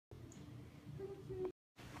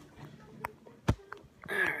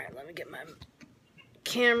get my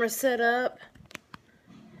camera set up.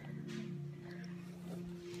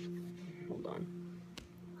 Hold on.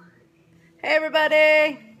 Hey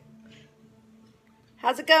everybody!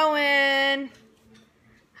 How's it going?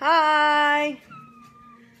 Hi!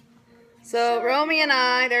 So Romie and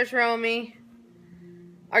I, there's Romie,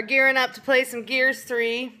 are gearing up to play some Gears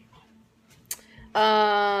 3.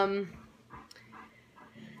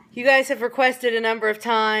 You guys have requested a number of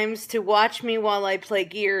times to watch me while I play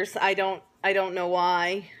Gears. I don't know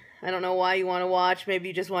why. I don't know why you want to watch. Maybe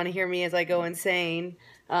you just want to hear me as I go insane,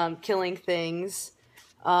 killing things.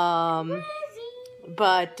 But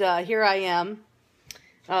here I am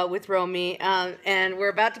with Romie, and we're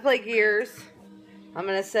about to play Gears. I'm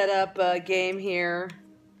going to set up a game here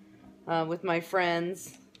with my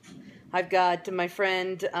friends. I've got my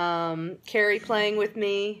friend Carrie playing with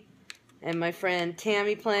me, and my friend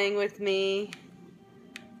Tammy playing with me.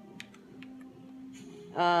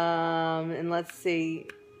 And let's see,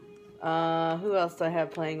 who else do I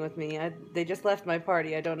have playing with me? They just left my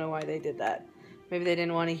party. I don't know why they did that. Maybe they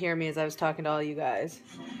didn't want to hear me as I was talking to all you guys.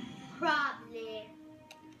 Probably.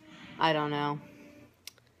 I don't know.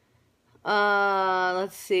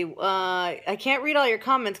 Let's see. I can't read all your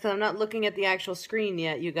comments because I'm not looking at the actual screen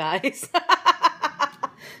yet, you guys.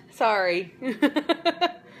 Sorry.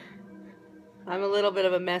 I'm a little bit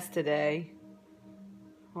of a mess today.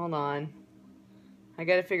 Hold on. I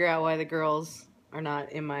gotta figure out why the girls are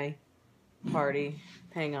not in my party.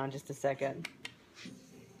 Hang on just a second.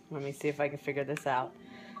 Let me see if I can figure this out.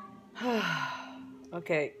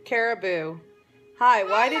 Okay, Caribou. Hi,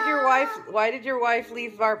 why did your wife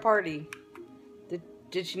leave our party?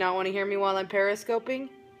 Did she not want to hear me while I'm periscoping?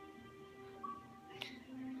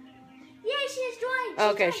 Yeah, she's joined.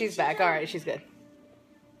 Okay, she's back. All right, she's good.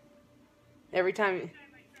 Every time.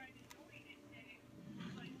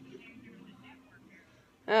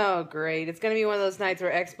 Oh, great. It's going to be one of those nights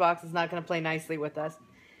where Xbox is not going to play nicely with us.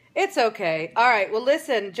 It's okay. All right, well,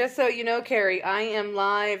 listen, just so you know, Carrie, I am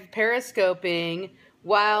live periscoping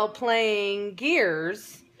while playing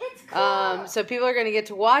Gears. It's cool. So people are going to get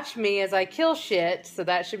to watch me as I kill shit, so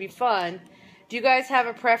that should be fun. Do you guys have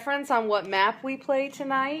a preference on what map we play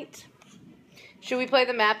tonight? Should we play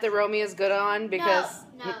the map that Romie is good on? Because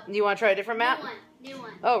no. You want to try a different map? New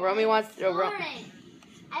one. Oh, Romie wants... Exploring.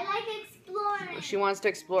 I like exploring. She wants to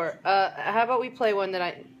explore. How about we play one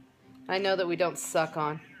that I know that we don't suck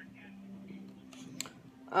on?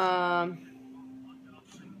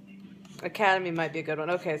 Academy might be a good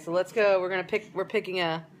one. Okay, so let's go. We're picking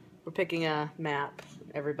a map,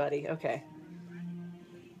 everybody. Okay.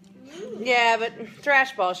 Ooh. Yeah, but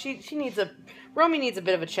Trash Ball, Romie needs a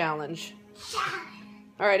bit of a challenge.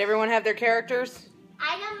 All right, everyone have their characters?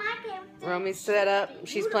 I got my character. Romie's set up.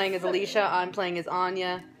 She's playing as Alicia. I'm playing as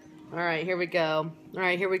Anya. All right, here we go. All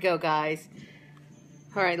right, here we go, guys.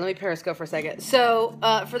 All right, let me Periscope for a second. So,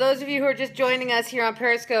 for those of you who are just joining us here on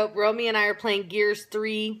Periscope, Romie and I are playing Gears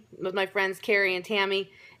 3 with my friends Carrie and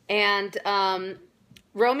Tammy. And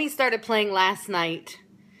Romie started playing last night.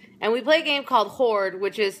 And we play a game called Horde,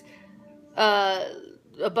 which is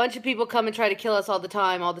a bunch of people come and try to kill us all the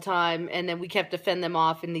time, and then we kept to fend them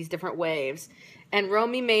off in these different waves. And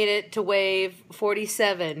Romie made it to wave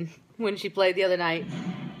 47 when she played the other night,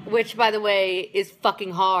 which, by the way, is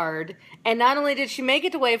fucking hard. And not only did she make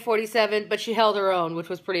it to wave 47, but she held her own, which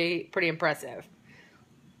was pretty impressive,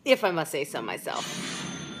 if I must say so myself.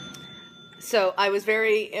 So I'm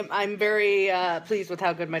very pleased with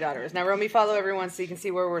how good my daughter is. Now, Romie, follow everyone so you can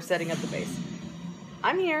see where we're setting up the base.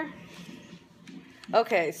 I'm here.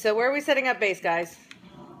 Okay, so where are we setting up base, guys?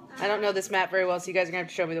 I don't know this map very well, so you guys are going to have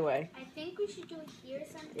to show me the way. I think we should do it here or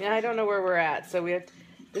something. Yeah, I don't know where we're at, so we have...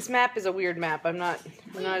 This map is a weird map. I'm not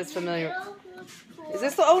as familiar. Cool. Is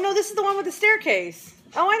this the... Oh, no, this is the one with the staircase.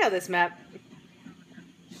 Oh, I know this map.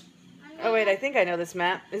 Oh, wait, I think I know this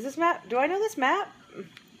map. Is this map... Do I know this map?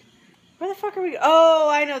 Where the fuck are we... Oh,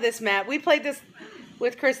 I know this map. We played this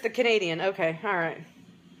with Chris the Canadian. Okay, all right.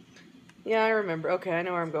 Yeah, I remember. Okay, I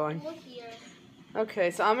know where I'm going. Look here.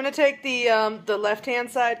 Okay, so I'm going to take the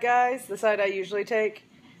left-hand side, guys, the side I usually take,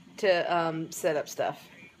 to set up stuff.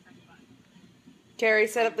 Carrie,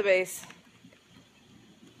 set up the base.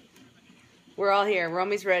 We're all here.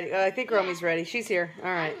 Romie's ready. I think Romie's ready. She's here.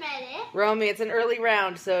 All right. I'm ready. Romie, it's an early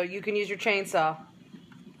round, so you can use your chainsaw.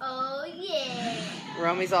 Oh, yeah.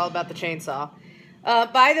 Romie's all about the chainsaw.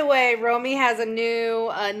 By the way, Romie has a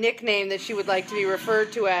new nickname that she would like to be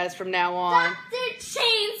referred to as from now on. Dr.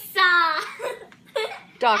 Chainsaw.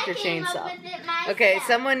 Dr. I came Chainsaw. up with it myself. Okay,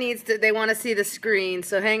 someone needs to, they want to see the screen,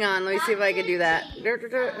 so hang on, let me see if I can do that.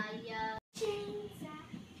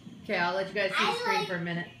 Okay, I'll let you guys see the screen for a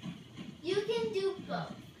minute. You can do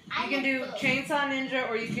both. You can do Chainsaw Ninja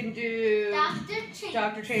or you can do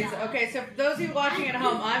Dr. Chainsaw. Okay, so for those of you watching at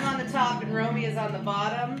home, I'm on the top and Romie is on the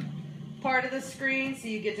bottom part of the screen, so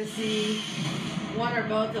you get to see one or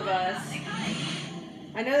both of us.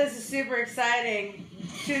 I know this is super exciting,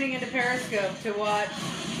 tuning into Periscope to watch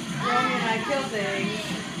Romie and I kill things.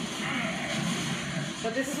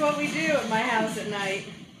 But this is what we do at my house at night.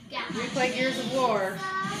 We play Gears of War.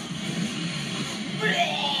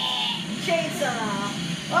 Chainsaw!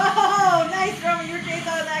 Oh, nice, Romie. You were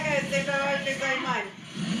chainsawing that guy at the same time I was chainsawing mine.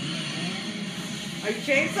 Are you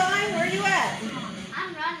chainsawing? Where are you at?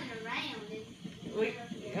 I'm running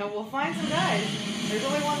around. We'll find some guys. There's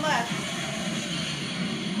only one left.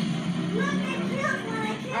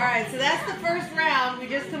 Alright, so that's the first round. We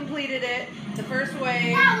just completed it. The first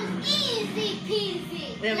wave. That was easy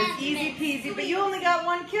peasy. That was easy peasy, but you only got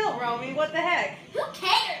one kill, Romie. What the heck? Who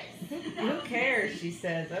cares? Who cares, she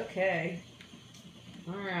says. Okay.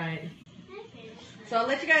 Alright. So I'll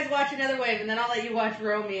let you guys watch another wave, and then I'll let you watch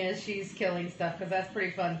Romie as she's killing stuff, because that's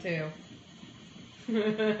pretty fun, too.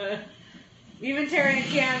 Even Carrie and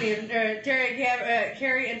Tammy have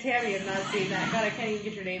not seen that. God, I can't even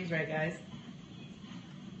get your names right, guys.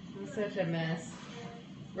 I'm such a mess.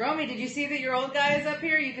 Romie, did you see that your old guy is up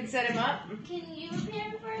here? You can set him up. Can you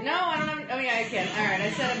repair for him? No, I don't have... Oh, yeah, I can. Alright,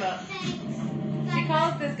 I set him up. Thanks. She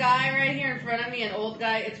calls this guy right here in front of me an old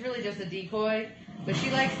guy. It's really just a decoy. But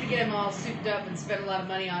she likes to get him all souped up and spend a lot of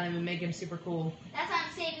money on him and make him super cool. That's why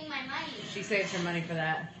I'm saving my money. She saves her money for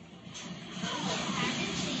that.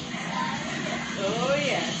 Oh, Oh,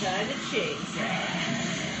 yeah, time to chainsaw.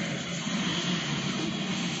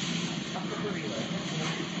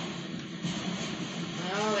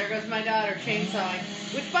 Oh, there goes my daughter chainsawing.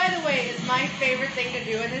 Which, by the way, is my favorite thing to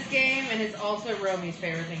do in this game, and is also Romie's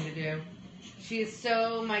favorite thing to do. She is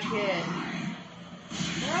so my kid.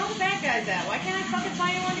 Where are all the bad guys at? Why can't I fucking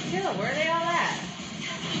find anyone to kill? Where are they all at?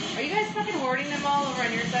 Are you guys fucking hoarding them all over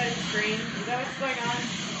on your side of the screen? Is that what's going on?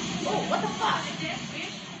 Oh, what the fuck?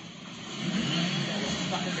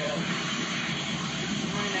 Fucker.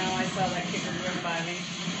 I know, I saw that kicker run by me.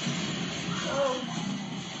 Oh.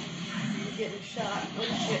 I'm getting shot. Oh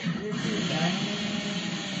shit, there's this guy.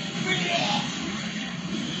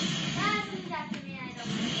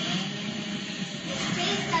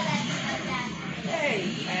 Hey,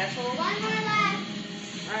 asshole. One more left.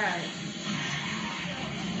 Alright.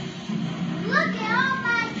 Look at all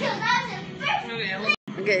my kills. That was in first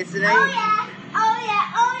place. Okay, so now Oh yeah. Oh yeah.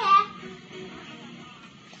 Oh yeah.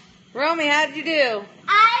 Romie, how did you do?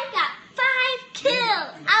 I got 5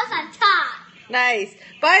 kills. I was on top. Nice.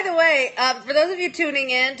 By the way, for those of you tuning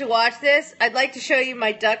in to watch this, I'd like to show you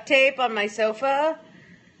my duct tape on my sofa.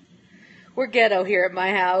 We're ghetto here at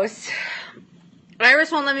my house. Iris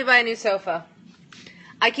won't let me buy a new sofa.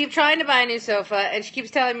 I keep trying to buy a new sofa, and she keeps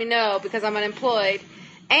telling me no because I'm unemployed.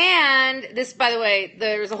 And this, by the way,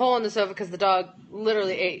 there's a hole in the sofa because the dog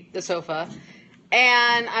literally ate the sofa.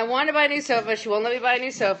 And I want to buy a new sofa. She won't let me buy a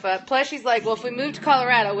new sofa. Plus, she's like, well, if we move to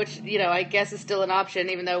Colorado, which, you know, I guess is still an option,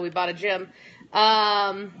 even though we bought a gym.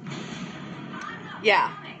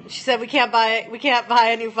 Yeah. She said we can't buy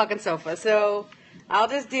a new fucking sofa. So I'll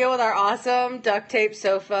just deal with our awesome duct tape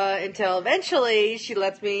sofa until eventually she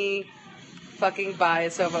lets me fucking buy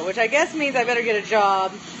a sofa, which I guess means I better get a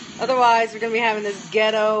job. Otherwise, we're going to be having this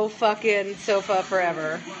ghetto fucking sofa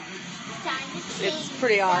forever. It's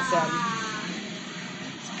pretty awesome.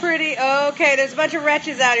 It's pretty... Okay, there's a bunch of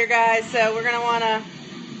wretches out here, guys, so we're going to want to...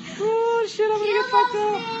 Oh, shit, I'm going to get fucked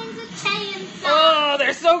up. Oh,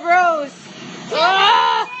 they're so gross.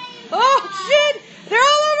 Ah! Oh, shit! They're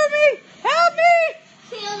all over me! Help me!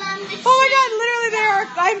 Oh, my God, literally, they are...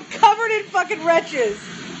 I'm covered in fucking wretches.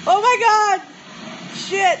 Oh, my God.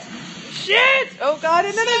 Shit. Shit! Oh, God,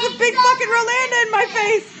 and then there's a big fucking Rolanda in my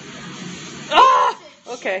face. Ah!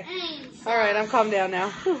 Okay. Alright, I'm calmed down now.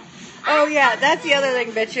 Whew. Oh, yeah, that's the other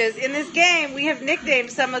thing, bitches. In this game, we have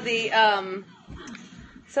nicknamed some of the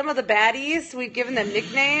baddies. We've given them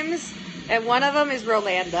nicknames, and one of them is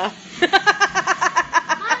Rolanda.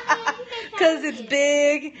 Because it's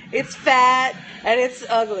big, it's fat, and it's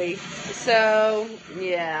ugly. So,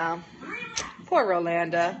 yeah. Poor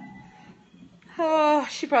Rolanda. Oh,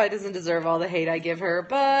 she probably doesn't deserve all the hate I give her,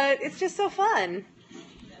 but it's just so fun.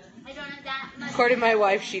 I don't have that much. According to my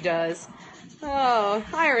wife, she does. Oh,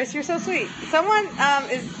 Iris, you're so sweet. Someone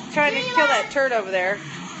is trying to kill that turd over there.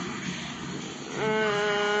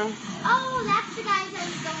 Oh, that's the guy that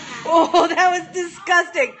was going at. Oh, that was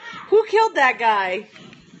disgusting. Who killed that guy?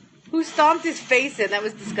 Who stomped his face in? That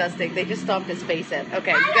was disgusting. They just stomped his face in.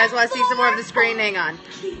 Okay, you guys want to see some more of the screen? Hang on.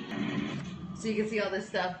 So you can see all this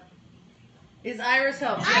stuff. Is Iris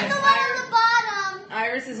home? I'm the one on the bottom.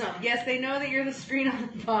 Iris is home. Yes, they know that you're the screen on the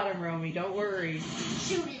bottom, Romie. Don't worry.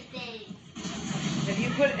 Shooting things. If you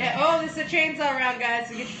put, oh, this is a chainsaw round, guys.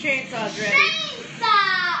 So get your chainsaws ready.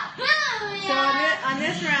 Chainsaw! So on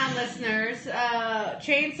this round, listeners,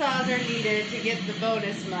 chainsaws are needed to get the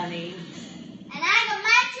bonus money. And I got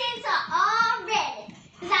my chainsaw all ready.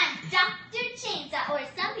 Because I'm Dr. Chainsaw, or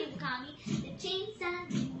some people call me the Chainsaw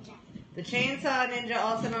Ninja. The Chainsaw Ninja,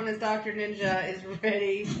 also known as Dr. Ninja, is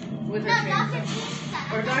ready with her chainsaw. Dr.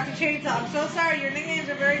 Chainsaw. Or Dr. Chainsaw. I'm so sorry. Your nicknames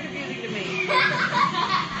are very confusing to me.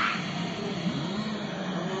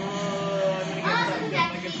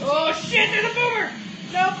 Oh shit, there's a boomer!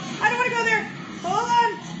 Nope, I don't want to go there. Hold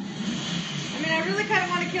on. I mean, I really kind of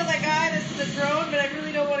want to kill that guy that's the drone, but I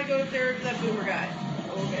really don't want to go up there to that boomer guy.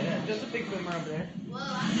 Okay, there's a big boomer over there. Whoa,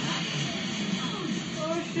 I'm running.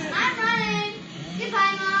 Oh shit. I'm running.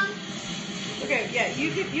 Goodbye, Mom. Okay, yeah,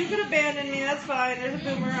 you could abandon me, that's fine. There's a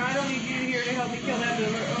boomer. I don't need you here to help me kill that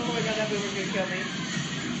boomer. Oh my god, that boomer's gonna kill me.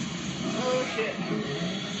 Oh shit.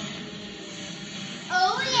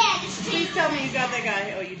 Oh yeah, this Please tell me you got that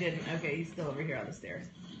guy. Oh, you didn't. Okay, he's still over here on the stairs.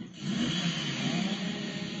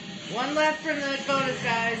 One left for the bonus,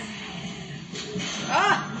 guys.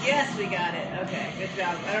 Ah, yes, we got it. Okay, good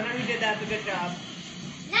job. I don't know who did that, but good job.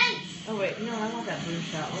 Nice. Oh wait, no, I want that boom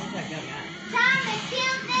shot. What was that gun at? Time to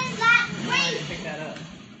kill this lot I free. can pick that up.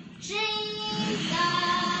 Chainsaw.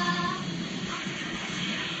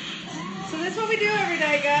 So that's what we do every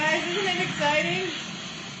day, guys. Isn't it exciting?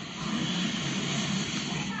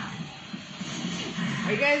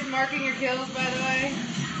 Are you guys marking your kills, by the way?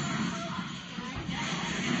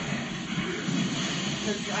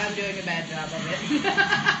 Because I'm doing a bad job of it.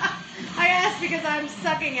 I asked because I'm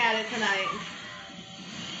sucking at it tonight.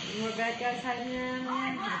 Any more bad guys hiding around there?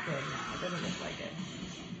 Okay, no, it doesn't look like it.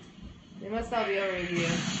 They must all be over you.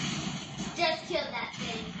 Just kill that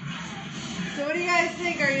thing. So what do you guys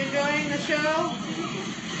think? Are you enjoying the show?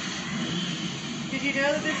 Did you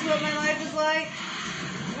know that this is what my life is like?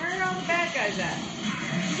 Where are all the bad guys at?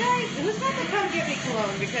 You guys, who's about to come get me,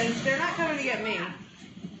 Cologne? Because they're not coming to get me.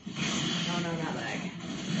 Oh no, not lag.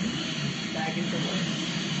 Lag is the worst.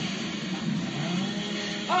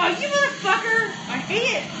 Oh, you motherfucker! I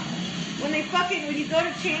hate it! When you go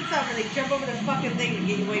to chainsaw and they jump over the fucking thing to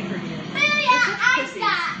get you away from you. Booyah! I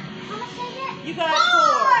got. How much did I get? You got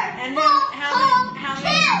 4. And then how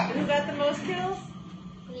many? Who got the most kills?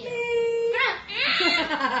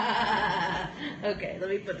 Okay, let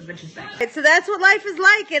me put the bitches back. Right, so that's what life is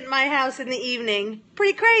like at my house in the evening.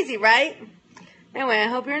 Pretty crazy, right? Anyway, I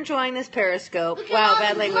hope you're enjoying this Periscope. Wow,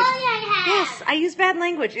 bad language. Yes, I use bad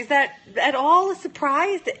language. Is that at all a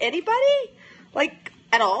surprise to anybody? Like,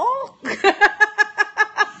 at all?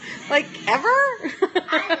 Like, ever?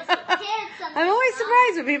 I'm always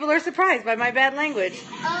surprised when people are surprised by my bad language.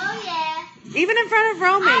 Oh, yeah. Even in front of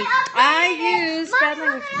Romie, I use bad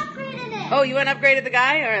language. Oh, you went and upgraded the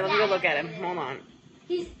guy? All right, let me go look at him. Hold on.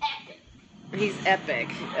 He's epic. He's epic.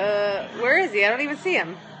 Where is he? I don't even see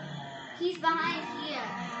him. He's behind here.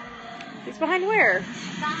 He's behind where?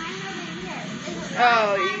 Behind over here.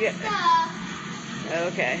 Oh, you get.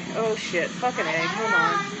 Okay. Oh shit. Fucking A. Hold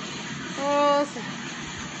on. Oh.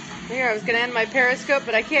 Here, I was gonna end my Periscope,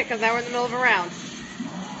 but I can't because now we're in the middle of a round.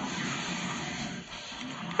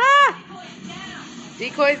 Ha!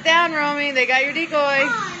 Decoy's down, Romie. They got your decoy.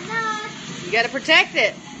 Oh, no. You gotta protect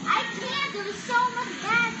it. I can't. There was so much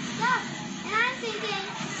bad stuff. And I'm thinking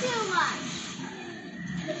too much.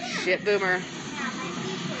 Shit, boomer. Now my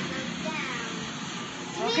decoy goes down.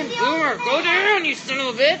 Fucking boomer. Go down, you son of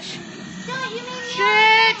a bitch. Don't you mean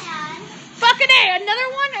Shit. Fucking A. Another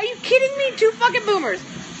one? Are you kidding me? 2 fucking boomers.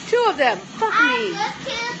 2 of them. Fuck I me. just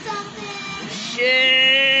killed something.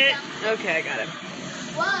 Shit. Okay, I got him.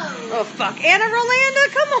 Whoa. Oh, fuck. Anna Rolanda,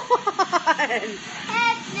 come on.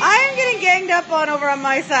 I am getting ganged up on over on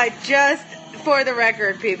my side, just for the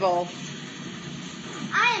record, people.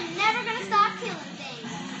 I am never going to stop killing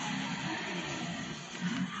things.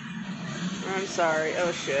 I'm sorry.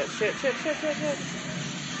 Oh, shit. Shit.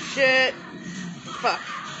 Shit. Fuck.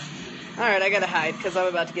 Alright, I gotta hide, because I'm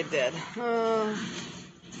about to get dead.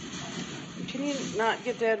 Can you not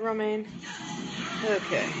get dead, Romaine?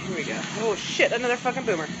 Okay, here we go. Oh, shit, another fucking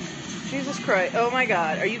boomer. Jesus Christ. Oh, my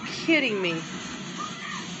God. Are you kidding me?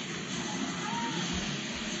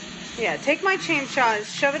 Yeah, take my chainsaw and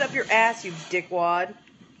shove it up your ass, you dickwad.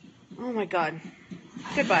 Oh, my God.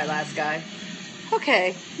 Goodbye, last guy.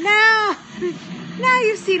 Okay, now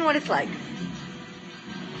you've seen what it's like.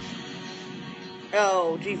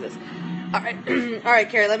 Oh, Jesus. All right,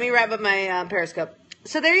 Carrie, let me wrap up my Periscope.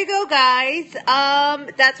 So there you go, guys.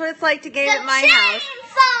 That's what it's like to game at my house.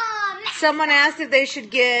 Someone asked if they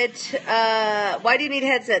should get, why do you need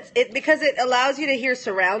headsets? Because it allows you to hear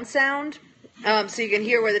surround sound, so you can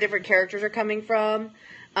hear where the different characters are coming from.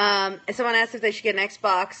 And someone asked if they should get an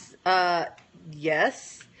Xbox.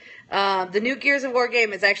 Yes. The new Gears of War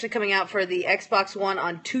game is actually coming out for the Xbox One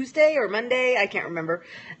on Tuesday or Monday. I can't remember.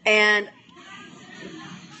 And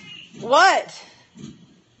what?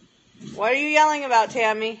 What are you yelling about,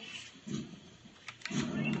 Tammy?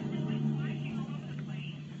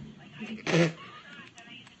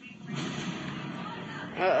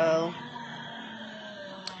 Uh-oh.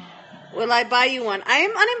 Will I buy you one? I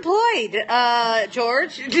am unemployed,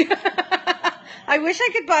 George. I wish I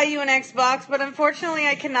could buy you an Xbox, but unfortunately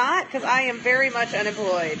I cannot because I am very much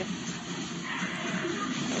unemployed.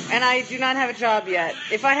 And I do not have a job yet.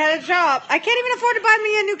 If I had a job, I can't even afford to buy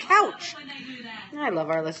me a new couch. I love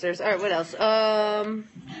our listeners. Alright, what else?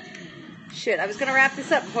 Shit, I was going to wrap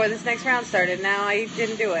this up before this next round started. Now I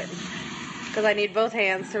didn't do it. Because I need both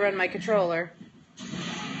hands to run my controller.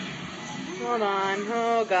 Hold on.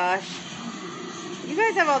 Oh, gosh. You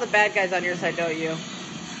guys have all the bad guys on your side, don't you?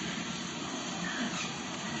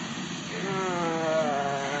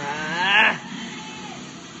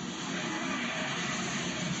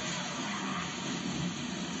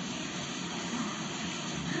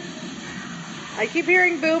 I keep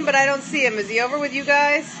hearing Boom, but I don't see him. Is he over with you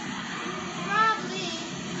guys? Probably.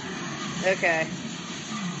 Okay.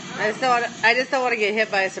 I just don't want to get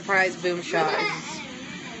hit by a surprise boom shot.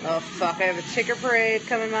 Oh fuck! I have a ticker parade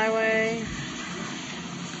coming my way.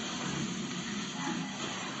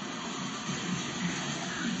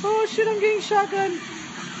 Oh shit! I'm getting shotgun.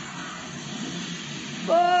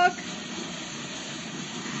 Fuck.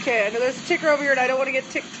 Okay, I know there's a ticker over here, and I don't want to get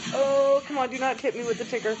ticked. Oh, come on! Do not hit me with the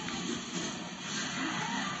ticker.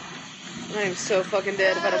 I am so fucking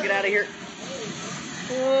dead if I don't get out of here.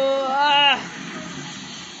 Oh, ah.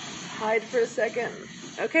 Hide for a second.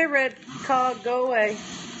 Okay, red cog, go away.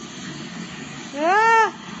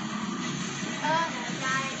 Ah!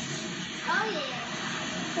 Oh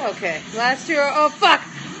yeah. Okay, last two are, oh fuck!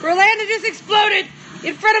 Rolanda just exploded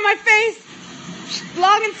in front of my face!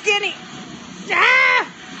 Long and skinny. Ah!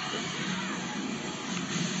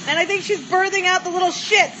 And I think she's birthing out the little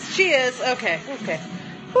shits. She is. Okay, okay.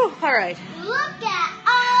 Whew, alright. Look at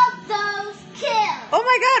all those kills. Oh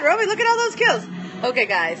my god, Romie, look at all those kills. Okay,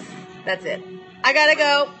 guys. That's it. I gotta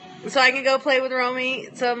go, so I can go play with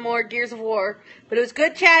Romie some more Gears of War. But it was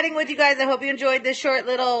good chatting with you guys. I hope you enjoyed this short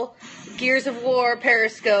little Gears of War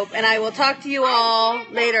Periscope. And I will talk to you all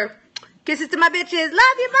later. Kisses to my bitches.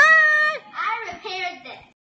 Love you. Bye. I repaired this.